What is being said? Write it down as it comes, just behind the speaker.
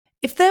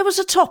If there was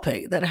a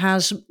topic that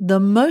has the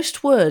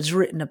most words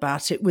written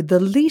about it with the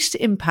least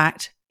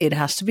impact, it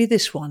has to be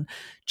this one.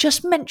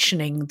 Just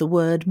mentioning the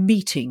word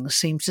meeting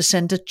seems to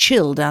send a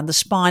chill down the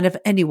spine of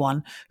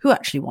anyone who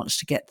actually wants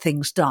to get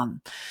things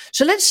done.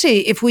 So let's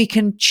see if we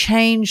can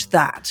change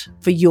that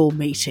for your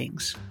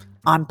meetings.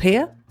 I'm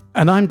Pia.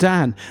 And I'm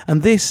Dan,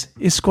 and this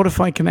is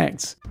Squadify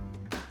Connects.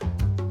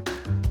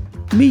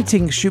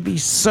 Meetings should be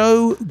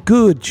so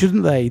good,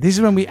 shouldn't they? This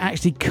is when we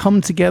actually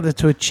come together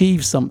to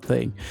achieve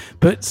something,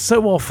 but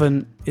so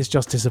often it's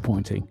just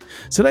disappointing.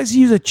 So let's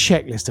use a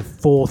checklist of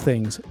 4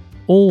 things,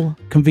 all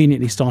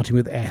conveniently starting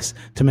with S,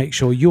 to make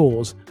sure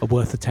yours are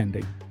worth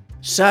attending.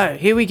 So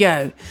here we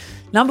go.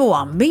 Number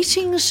 1,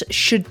 meetings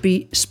should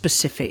be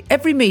specific.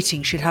 Every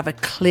meeting should have a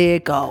clear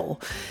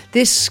goal.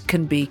 This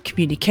can be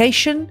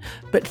communication,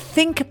 but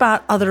think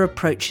about other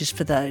approaches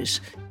for those.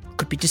 It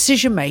could be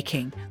decision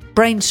making,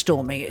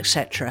 brainstorming,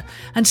 etc.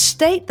 And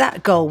state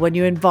that goal when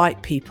you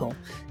invite people.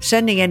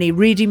 Sending any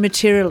reading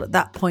material at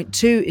that point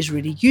too is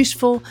really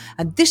useful,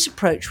 and this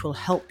approach will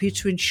help you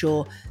to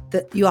ensure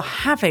that you're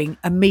having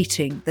a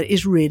meeting that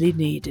is really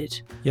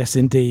needed. Yes,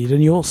 indeed.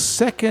 And your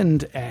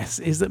second S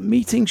is that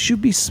meetings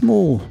should be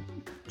small.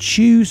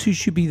 Choose who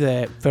should be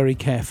there very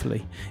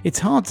carefully. It's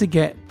hard to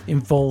get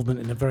involvement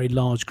in a very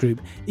large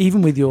group,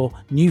 even with your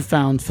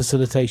newfound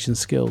facilitation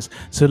skills.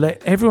 So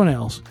let everyone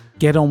else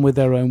get on with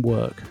their own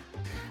work.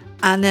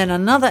 And then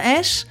another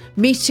S,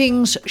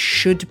 meetings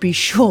should be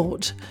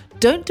short.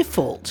 Don't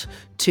default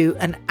to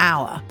an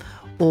hour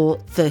or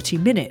 30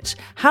 minutes.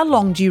 How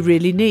long do you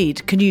really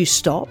need? Can you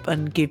stop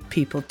and give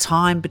people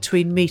time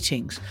between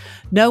meetings?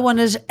 No one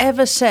has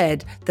ever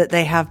said that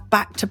they have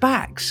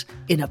back-to-backs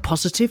in a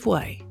positive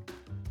way.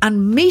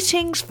 And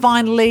meetings,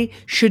 finally,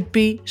 should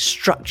be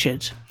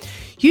structured.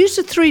 Use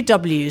the 3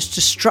 W's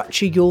to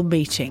structure your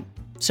meeting.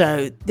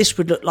 So this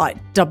would look like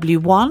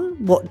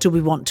W1, what do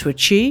we want to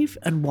achieve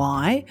and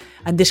why?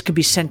 And this could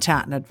be sent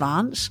out in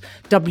advance.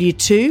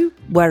 W2,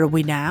 where are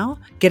we now?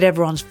 Get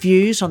everyone's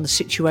views on the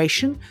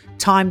situation.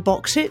 Time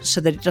box it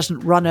so that it doesn't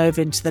run over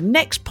into the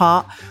next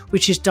part,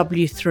 which is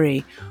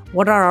W3.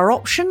 What are our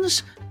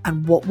options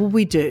and what will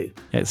we do?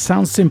 It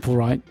sounds simple,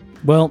 right?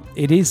 Well,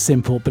 it is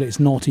simple, but it's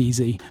not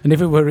easy. And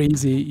if it were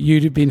easy,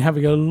 you'd have been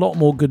having a lot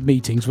more good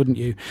meetings, wouldn't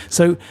you?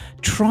 So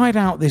try it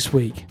out this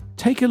week.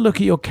 Take a look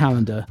at your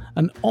calendar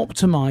and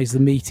optimize the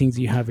meetings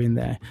you have in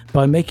there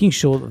by making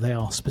sure that they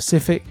are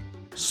specific,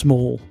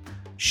 small,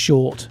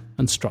 short,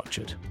 and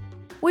structured.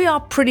 We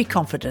are pretty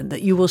confident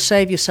that you will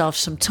save yourself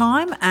some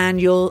time and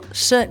you'll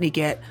certainly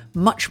get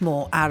much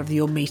more out of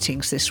your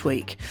meetings this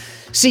week.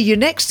 See you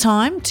next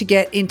time to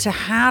get into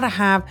how to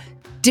have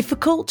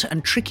difficult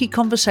and tricky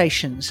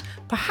conversations,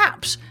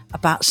 perhaps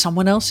about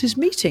someone else's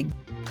meeting.